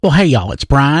Well, hey, y'all, it's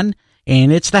Brian,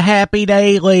 and it's the Happy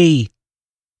Daily.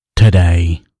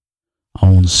 Today,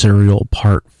 on Serial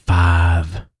Part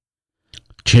 5,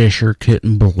 Cheshire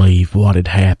couldn't believe what had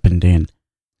happened, and,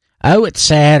 oh, it's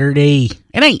Saturday.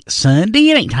 It ain't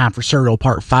Sunday. It ain't time for Serial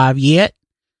Part 5 yet.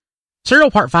 Serial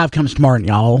Part 5 comes tomorrow,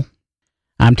 y'all.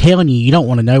 I'm telling you, you don't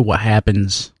want to know what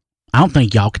happens. I don't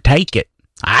think y'all could take it.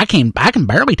 I can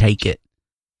barely take it.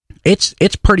 It's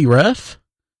pretty rough,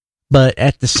 but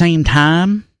at the same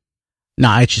time,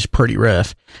 it's just pretty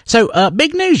rough. So,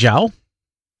 big news, y'all.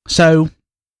 So,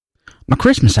 my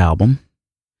Christmas album,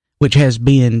 which has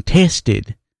been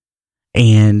tested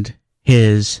and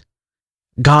has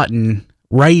gotten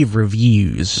rave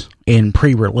reviews in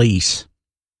pre-release,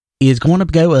 is going to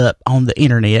go up on the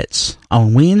internets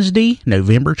on Wednesday,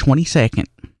 November 22nd,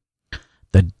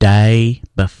 the day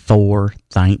before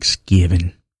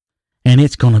Thanksgiving. And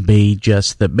it's going to be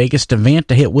just the biggest event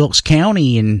to hit Wilkes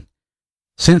County and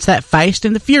since that Fast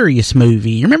and the Furious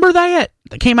movie. You remember that?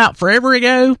 That came out forever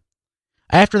ago?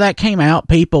 After that came out,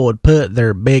 people would put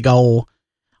their big old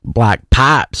black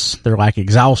pipes, they're like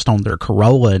exhaust on their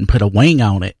Corolla and put a wing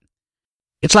on it.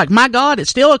 It's like, my God,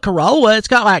 it's still a Corolla. It's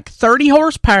got like 30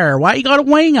 horsepower. Why you got a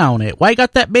wing on it? Why you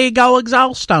got that big old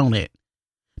exhaust on it?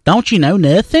 Don't you know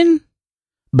nothing?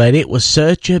 But it was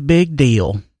such a big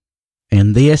deal.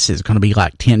 And this is going to be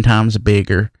like 10 times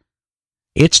bigger.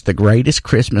 It's the greatest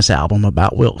Christmas album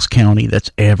about Wilkes County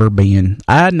that's ever been.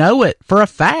 I know it for a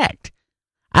fact.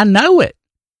 I know it.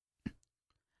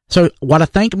 So what I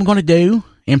think I'm going to do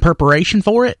in preparation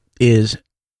for it is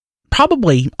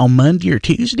probably on Monday or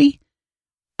Tuesday,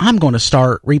 I'm going to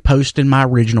start reposting my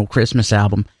original Christmas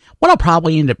album. What I'll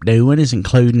probably end up doing is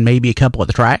including maybe a couple of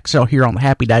the tracks I'll hear on the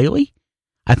Happy Daily.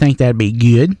 I think that'd be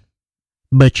good.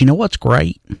 But you know what's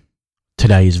great?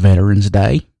 Today's Veterans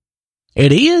Day.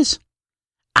 It is.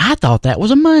 I thought that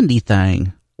was a Monday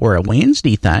thing or a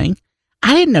Wednesday thing.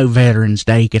 I didn't know Veterans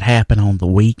Day could happen on the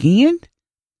weekend.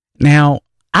 Now,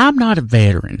 I'm not a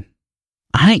veteran.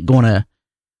 I ain't going to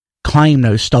claim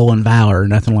no stolen valor or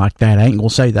nothing like that. I ain't going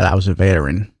to say that I was a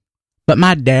veteran. But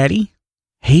my daddy,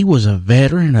 he was a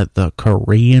veteran of the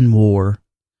Korean War.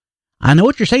 I know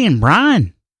what you're saying,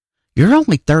 Brian. You're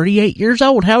only 38 years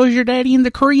old. How was your daddy in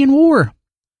the Korean War?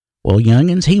 Well,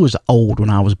 youngins, he was old when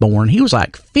I was born. He was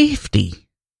like 50.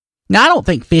 Now, I don't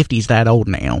think 50 is that old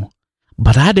now,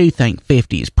 but I do think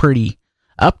 50 is pretty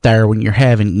up there when you're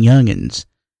having youngins.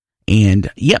 And,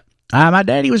 yep, my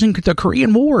daddy was in the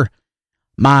Korean War.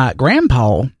 My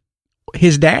grandpa,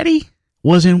 his daddy,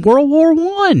 was in World War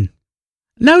I.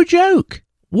 No joke.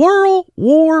 World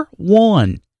War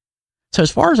I. So,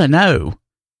 as far as I know,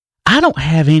 I don't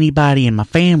have anybody in my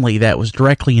family that was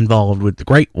directly involved with the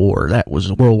Great War. That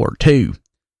was World War II.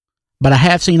 But I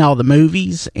have seen all the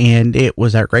movies, and it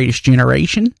was our greatest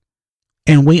generation.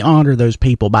 And we honor those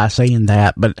people by saying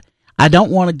that. But I don't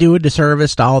want to do a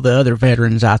disservice to all the other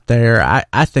veterans out there.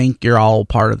 I think you're all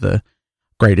part of the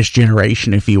greatest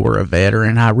generation if you were a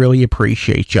veteran. I really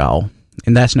appreciate y'all.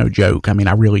 And that's no joke. I mean,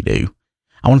 I really do.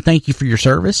 I want to thank you for your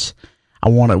service. I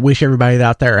want to wish everybody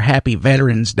out there a happy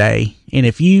Veterans Day. And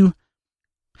if you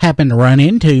happen to run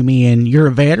into me and you're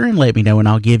a veteran, let me know and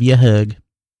I'll give you a hug.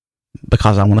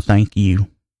 Because I want to thank you.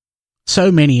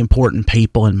 So many important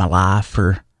people in my life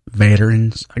are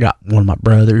veterans. I got one of my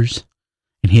brothers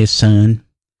and his son,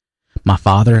 my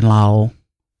father-in-law,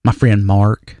 my friend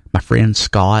Mark, my friend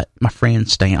Scott, my friend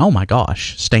Stan. Oh my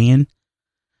gosh, Stan.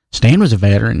 Stan was a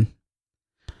veteran.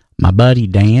 My buddy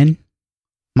Dan.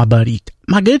 My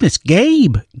goodness,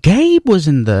 Gabe. Gabe was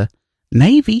in the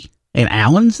Navy, and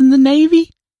Alan's in the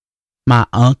Navy. My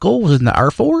uncle was in the Air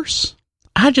Force.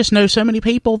 I just know so many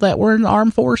people that were in the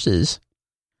armed forces.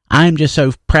 I'm just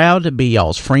so proud to be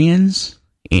y'all's friends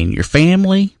and your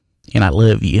family, and I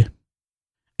love you.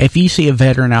 If you see a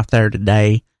veteran out there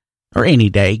today, or any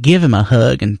day, give them a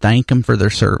hug and thank them for their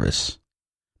service.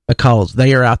 Because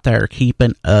they are out there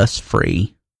keeping us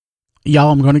free.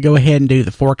 Y'all, I'm going to go ahead and do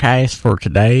the forecast for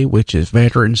today, which is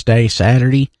Veterans Day,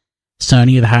 Saturday.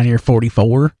 Sunny at a high near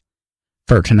 44.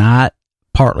 For tonight,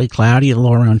 partly cloudy at a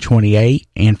low around 28.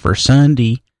 And for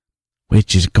Sunday,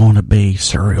 which is going to be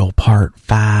Serial Part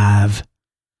 5,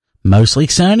 mostly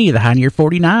sunny at a high near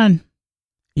 49.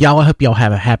 Y'all, I hope y'all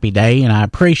have a happy day, and I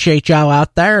appreciate y'all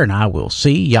out there, and I will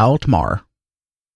see y'all tomorrow.